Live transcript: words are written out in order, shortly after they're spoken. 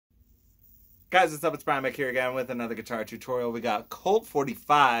Guys, what's up? It's Brian back here again with another guitar tutorial. We got Colt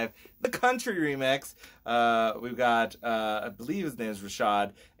 45, the country remix. We've got, I believe his name is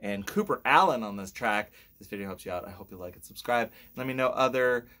Rvshvd, and Cooper Allen on this track. This video helps you out. I hope you like it. Subscribe. Let me know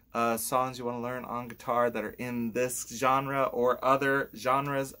other songs you want to learn on guitar that are in this genre or other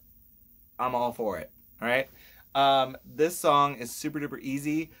genres. I'm all for it. All right? This song is super duper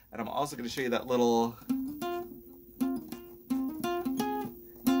easy, and I'm also going to show you that little...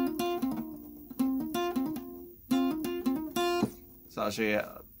 So I'll show you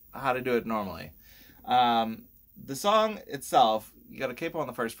how to do it normally. The song itself, you got a capo on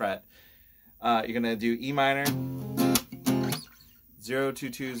the first fret. You're gonna do E minor, 0 2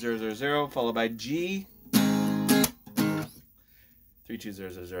 2 0 0 0, followed by G, 3 2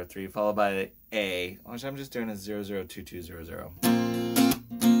 0 0 0 3, followed by A, which I'm just doing is 0 0 2 2 0 0.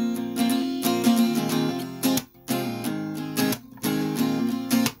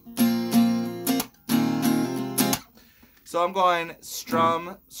 So I'm going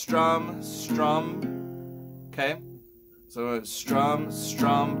strum, strum, strum, okay? So strum,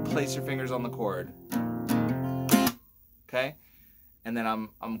 strum, place your fingers on the chord, okay? And then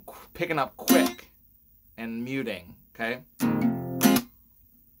I'm picking up quick and muting, okay?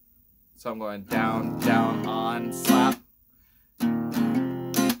 So I'm going down, down, on, slap,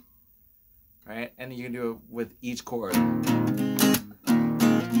 right? And you can do it with each chord.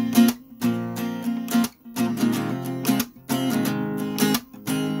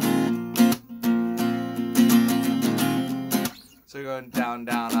 So you're going down,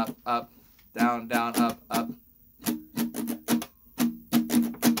 down, up, up, down, down, up, up.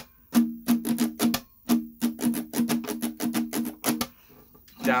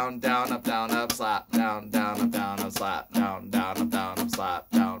 Down, down, up, slap, down, down, up, slap, down, down, up, slap,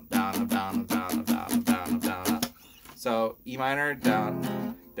 down, down, up, down, up. So E minor,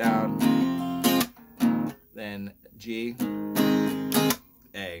 down, down, then G,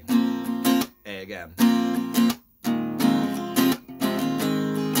 A again.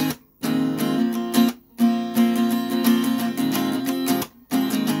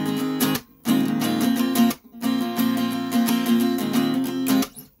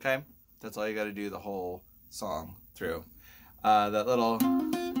 Okay, that's all you got to do the whole song through. That little...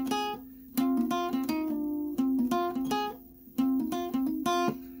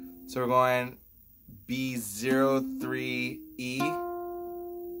 So we're going B0 3 E,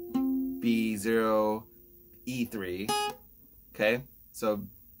 B0 E3. Okay, so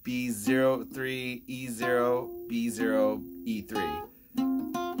B0 3 E0, B0 E3.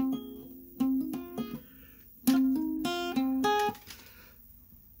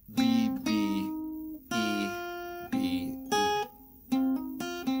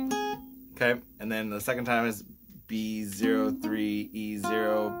 Okay, and then the second time is B0 3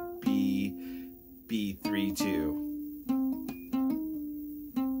 E0 B3 2,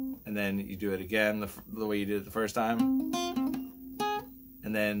 and then you do it again the way you did it the first time,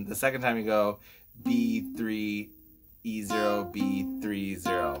 and then the second time you go B3 E0 B3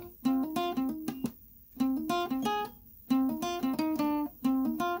 0.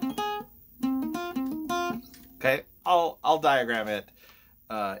 Okay, I'll diagram it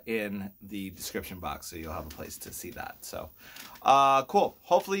in the description box, so you'll have a place to see that. So cool.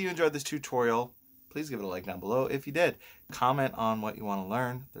 Hopefully you enjoyed this tutorial. Please give it a like down below if you did. Comment on what you want to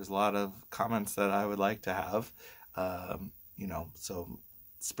learn. There's a lot of comments that I would like to have, you know, so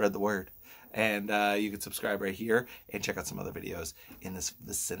spread the word. And you can subscribe right here and check out some other videos in this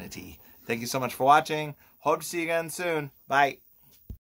vicinity. Thank you so much for watching. Hope to see you again soon. Bye.